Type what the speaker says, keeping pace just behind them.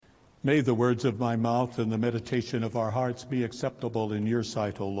May the words of my mouth and the meditation of our hearts be acceptable in your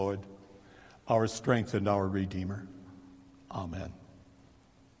sight, O Lord, our strength and our Redeemer. Amen.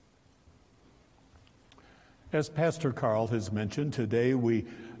 As Pastor Carl has mentioned, today we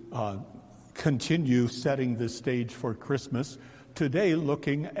continue setting the stage for Christmas, today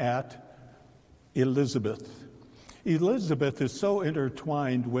looking at Elizabeth. Elizabeth is so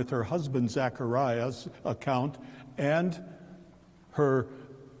intertwined with her husband Zachariah's account and her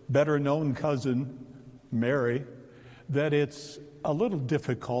better-known cousin Mary that it's a little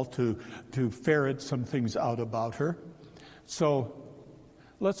difficult to ferret some things out about her. So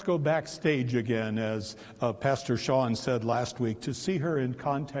let's go backstage again, as Pastor Sean said last week, to see her in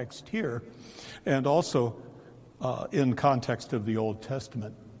context here and also in context of the Old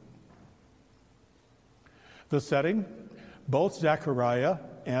Testament. The setting, both Zechariah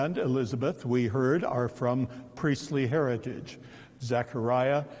and Elizabeth, we heard, are from priestly heritage.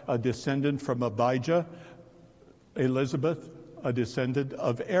 Zechariah, a descendant from Abijah; Elizabeth, a descendant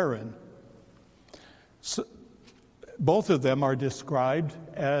of Aaron. So, both of them are described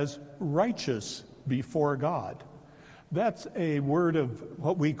as righteous before God. That's a word of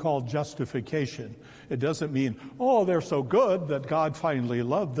what we call justification. It doesn't mean, oh, they're so good that God finally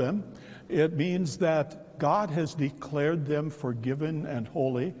loved them. It means that God has declared them forgiven and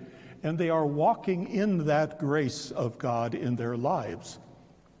holy, and they are walking in that grace of God in their lives.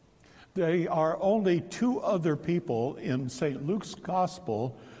 There are only two other people in St. Luke's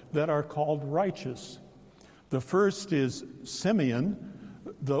Gospel that are called righteous. The first is Simeon,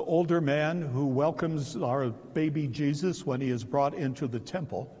 the older man who welcomes our baby Jesus when he is brought into the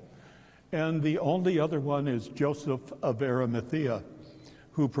temple. And the only other one is Joseph of Arimathea,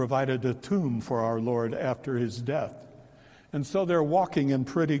 who provided a tomb for our Lord after his death. And so they're walking in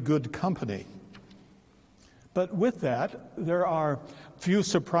pretty good company. But with that, there are few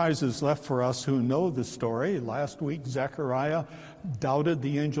surprises left for us who know the story. Last week, Zechariah doubted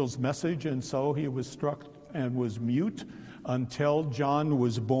the angel's message, and so he was struck and was mute until John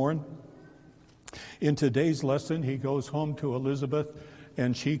was born. In today's lesson, he goes home to Elizabeth,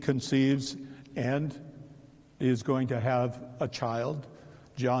 and she conceives and is going to have a child,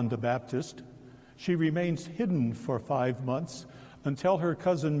 John the Baptist. She remains hidden for 5 months until her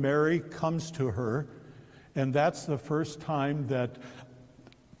cousin Mary comes to her, and that's the first time that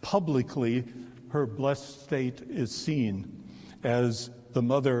publicly her blessed state is seen as the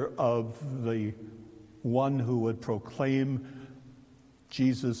mother of the one who would proclaim,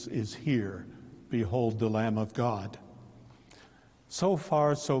 Jesus is here, behold the Lamb of God. So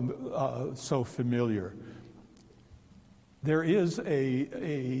far, so familiar. There is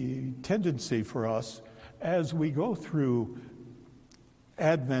a tendency for us as we go through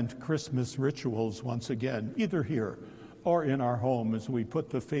Advent Christmas rituals once again, either here or in our home as we put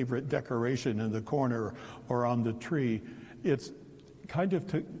the favorite decoration in the corner or on the tree. It's kind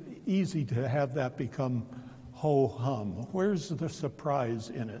of easy to have that become ho-hum. Where's the surprise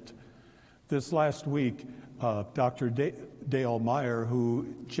in it? This last week, Dr. Dale Meyer,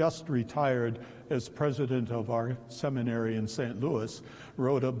 who just retired as president of our seminary in St. Louis,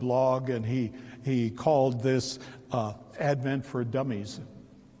 wrote a blog, and he called this Advent for Dummies.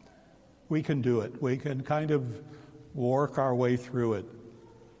 We can do it. We can kind of work our way through it.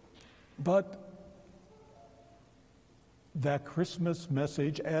 But that Christmas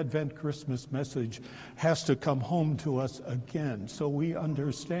message, Advent Christmas message, has to come home to us again so we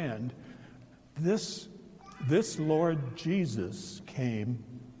understand this Lord Jesus came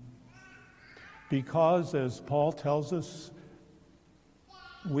because, as Paul tells us,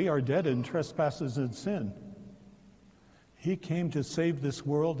 we are dead in trespasses and sin. He came to save this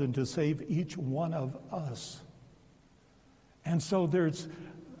world and to save each one of us. And so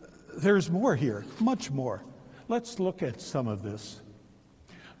there's more here, much more. Let's look at some of this.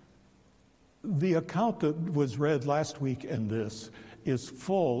 The account that was read last week in this is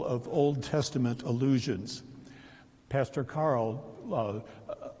full of Old Testament allusions. Pastor Carl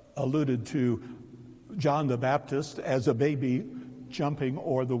alluded to John the Baptist as a baby jumping,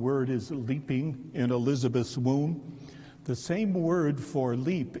 or the word is leaping, in Elizabeth's womb. The same word for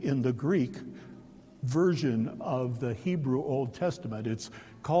leap in the Greek version of the Hebrew Old Testament. It's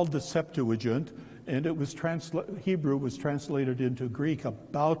called the Septuagint, and it was Hebrew was translated into Greek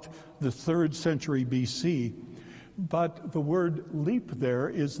about the 3rd century BC. But the word leap there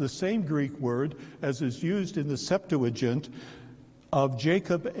is the same Greek word as is used in the Septuagint of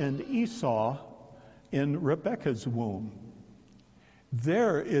Jacob and Esau in Rebekah's womb.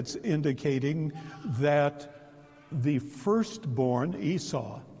 There it's indicating that the firstborn,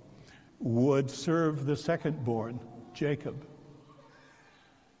 Esau, would serve the secondborn, Jacob.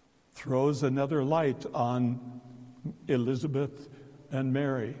 throws another light on Elizabeth and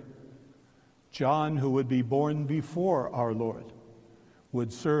Mary. John, who would be born before our Lord,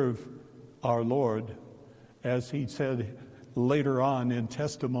 would serve our Lord, as he said later on in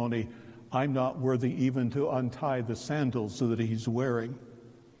testimony, I'm not worthy even to untie the sandals that he's wearing.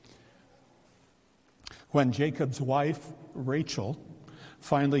 When Jacob's wife, Rachel,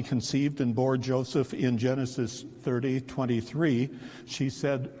 finally conceived and bore Joseph in Genesis 30:23, she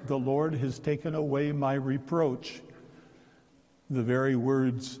said, "The Lord has taken away my reproach," the very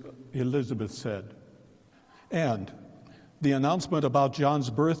words Elizabeth said. And the announcement about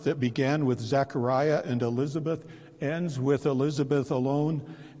John's birth that began with Zechariah and Elizabeth ends with Elizabeth alone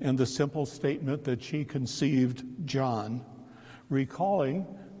and the simple statement that she conceived John, recalling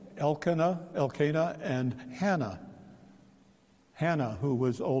Elkanah and Hannah. Hannah, who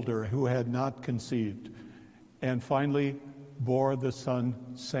was older, who had not conceived, and finally bore the son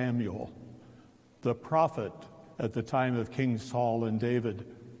Samuel, the prophet at the time of King Saul and David.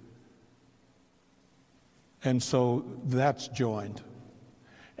 And so that's joined.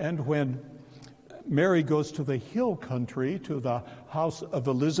 And when Mary goes to the hill country, to the house of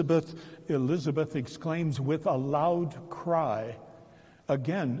Elizabeth, Elizabeth exclaims with a loud cry.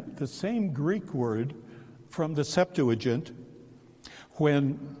 Again, the same Greek word from the Septuagint,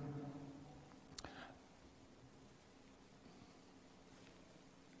 when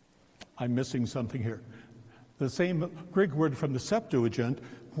I'm missing something here. The same Greek word from the Septuagint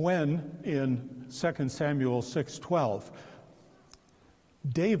when in 2 Samuel 6:12,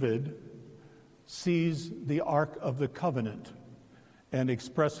 David sees the Ark of the Covenant and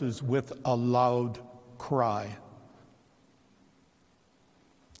expresses with a loud cry.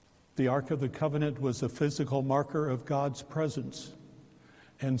 The Ark of the Covenant was a physical marker of God's presence.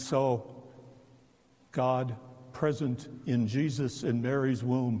 And so God, present in Jesus in Mary's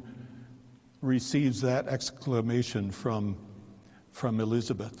womb, receives that exclamation from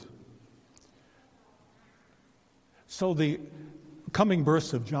Elizabeth. So the coming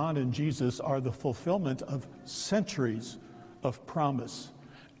births of John and Jesus are the fulfillment of centuries of promise.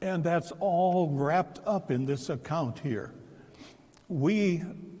 And that's all wrapped up in this account here. We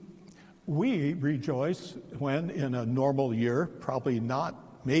rejoice when in a normal year, probably not,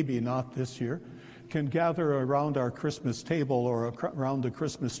 maybe not this year, can gather around our Christmas table or around the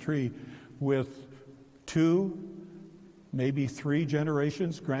Christmas tree with 2, maybe 3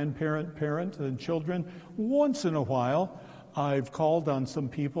 generations, grandparent, parent, and children. Once in a while, I've called on some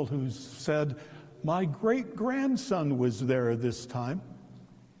people who said, my great-grandson was there this time.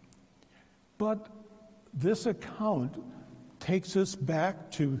 But this account takes us back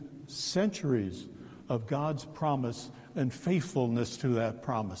to centuries of God's promise and faithfulness to that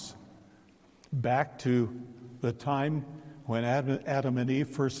promise. Back to the time when Adam and Eve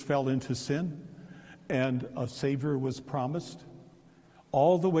first fell into sin and a Savior was promised,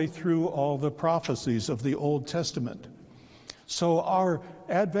 all the way through all the prophecies of the Old Testament. So our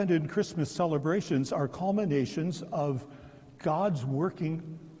Advent and Christmas celebrations are culminations of God's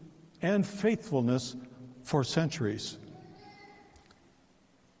working and faithfulness for centuries.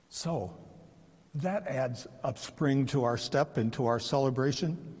 So that adds up spring to our step and to our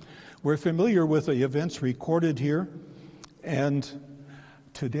celebration. We're familiar with the events recorded here, and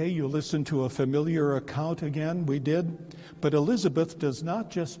today you listen to a familiar account again. We did, but Elizabeth does not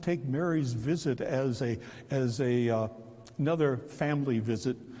just take Mary's visit as another family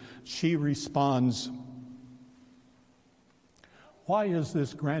visit. She responds, "Why is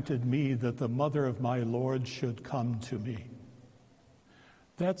this granted me that the mother of my Lord should come to me?"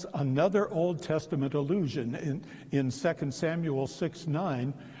 That's another Old Testament allusion in 2 Samuel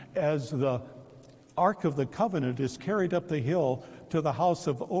 6:9, as the Ark of the Covenant is carried up the hill to the house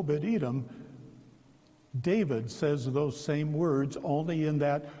of Obed-Edom. David says those same words, only in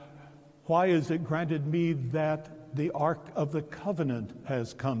that, why is it granted me that the Ark of the Covenant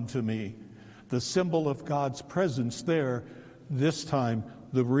has come to me? The symbol of God's presence there, this time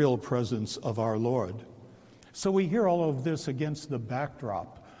the real presence of our Lord. So we hear all of this against the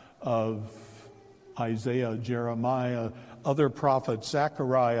backdrop of Isaiah, Jeremiah, other prophets,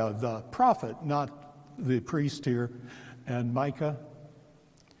 Zechariah, the prophet, not the priest here, and Micah.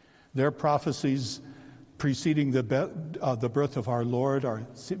 Their prophecies preceding the birth of our Lord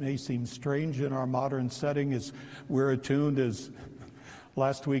may seem strange in our modern setting as we're attuned, as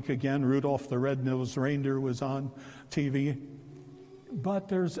last week again, Rudolph the Red-Nosed Reindeer was on TV. But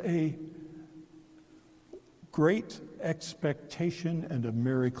there's a great expectation and a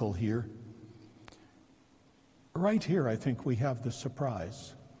miracle here. Right here, I think we have the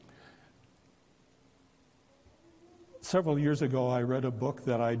surprise. Several years ago, I read a book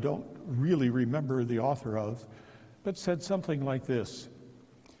that I don't really remember the author of, but said something like this: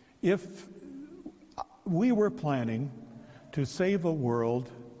 if we were planning to save a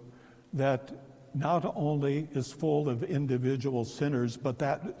world that not only is full of individual sinners, but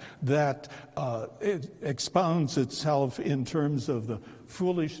that it expounds itself in terms of the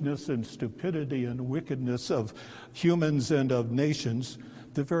foolishness and stupidity and wickedness of humans and of nations,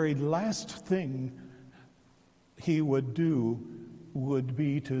 the very last thing he would do would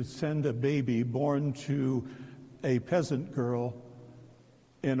be to send a baby born to a peasant girl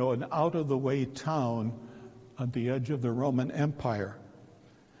in an out-of-the-way town on the edge of the Roman Empire.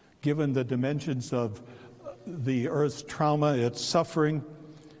 Given the dimensions of the earth's trauma, its suffering,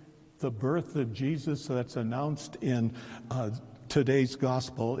 the birth of Jesus that's announced in today's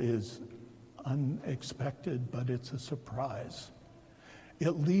gospel is unexpected, but it's a surprise.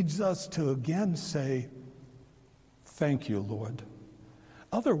 It leads us to again say, thank you, Lord.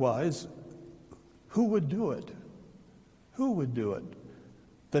 Otherwise, who would do it? Who would do it?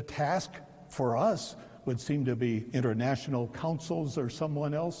 The task for us would seem to be international councils or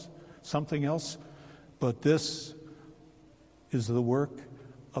something else. But this is the work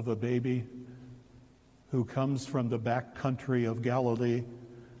of a baby who comes from the back country of Galilee,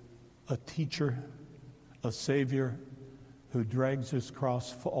 a teacher, a savior, who drags his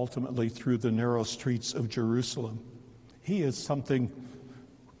cross ultimately through the narrow streets of Jerusalem. He is something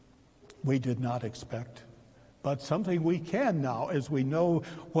we did not expect, but something we can now as we know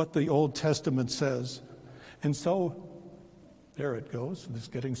what the Old Testament says. And so, there it goes, it's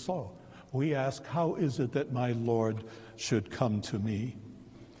getting slow. We ask, how is it that my Lord should come to me?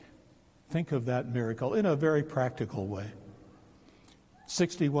 Think of that miracle in a very practical way.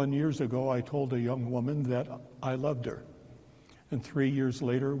 61 years ago, I told a young woman that I loved her. And 3 years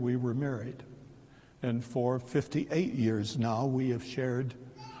later, we were married. And for 58 years now, we have shared,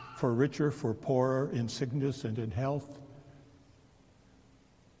 for richer, for poorer, in sickness and in health.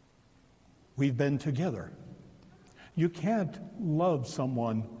 We've been together. You can't love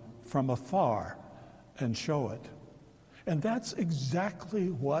someone from afar and show it. And that's exactly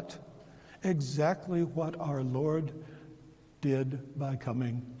what our Lord did by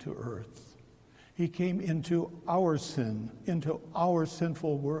coming to earth. He came into our sin, into our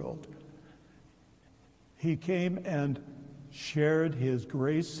sinful world. He came and shared his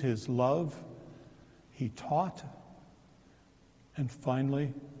grace, his love. He taught, and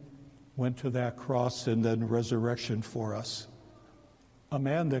finally went to that cross and then resurrection for us. A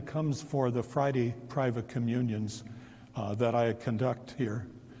man that comes for the Friday private communions that I conduct here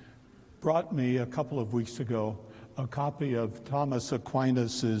brought me a couple of weeks ago a copy of Thomas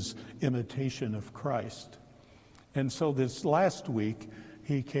Aquinas' Imitation of Christ. And so this last week,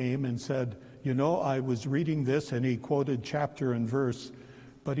 he came and said, you know, I was reading this, and he quoted chapter and verse,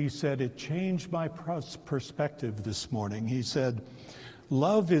 but he said, it changed my perspective this morning. He said,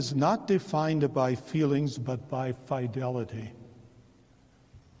 love is not defined by feelings, but by fidelity.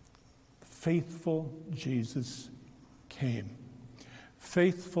 Faithful Jesus came.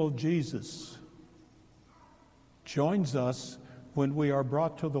 Faithful Jesus joins us when we are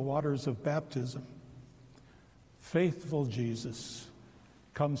brought to the waters of baptism. Faithful Jesus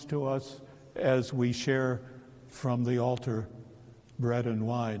comes to us as we share from the altar bread and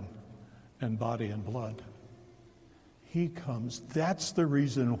wine and body and blood. He comes. That's the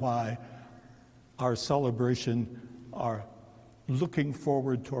reason why our celebration, our looking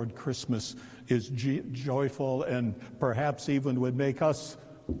forward toward Christmas is joyful, and perhaps even would make us,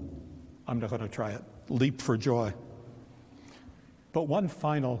 I'm not going to try it, leap for joy. But one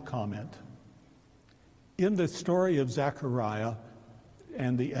final comment. In the story of Zechariah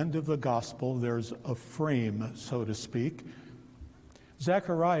and the end of the gospel, there's a frame, so to speak.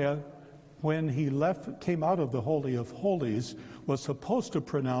 Zechariah, when he came out of the Holy of Holies, was supposed to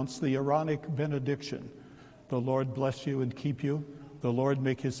pronounce the Aaronic benediction. The Lord bless you and keep you. The Lord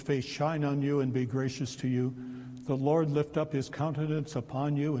make his face shine on you and be gracious to you. The Lord lift up his countenance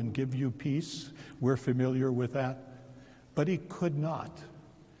upon you and give you peace. We're familiar with that. But he could not.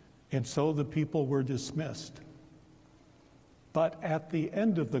 And so the people were dismissed. But at the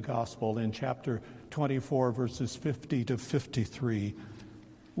end of the gospel, in chapter 24, verses 50 to 53,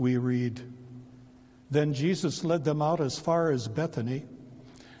 we read, Then Jesus led them out as far as Bethany,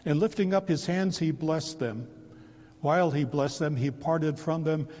 and lifting up his hands, he blessed them. While he blessed them, he parted from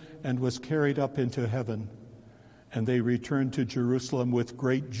them and was carried up into heaven. And they returned to Jerusalem with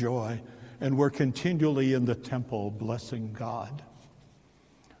great joy and were continually in the temple blessing God.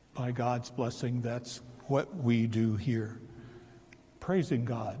 By God's blessing, that's what we do here. Praising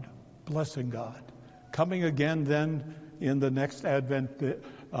God, blessing God. Coming again then in the next Advent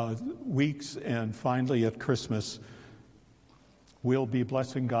weeks, and finally at Christmas, we'll be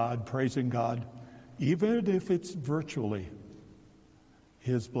blessing God, praising God, even if it's virtually.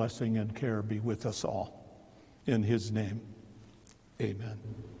 His blessing and care be with us all. In his name, amen.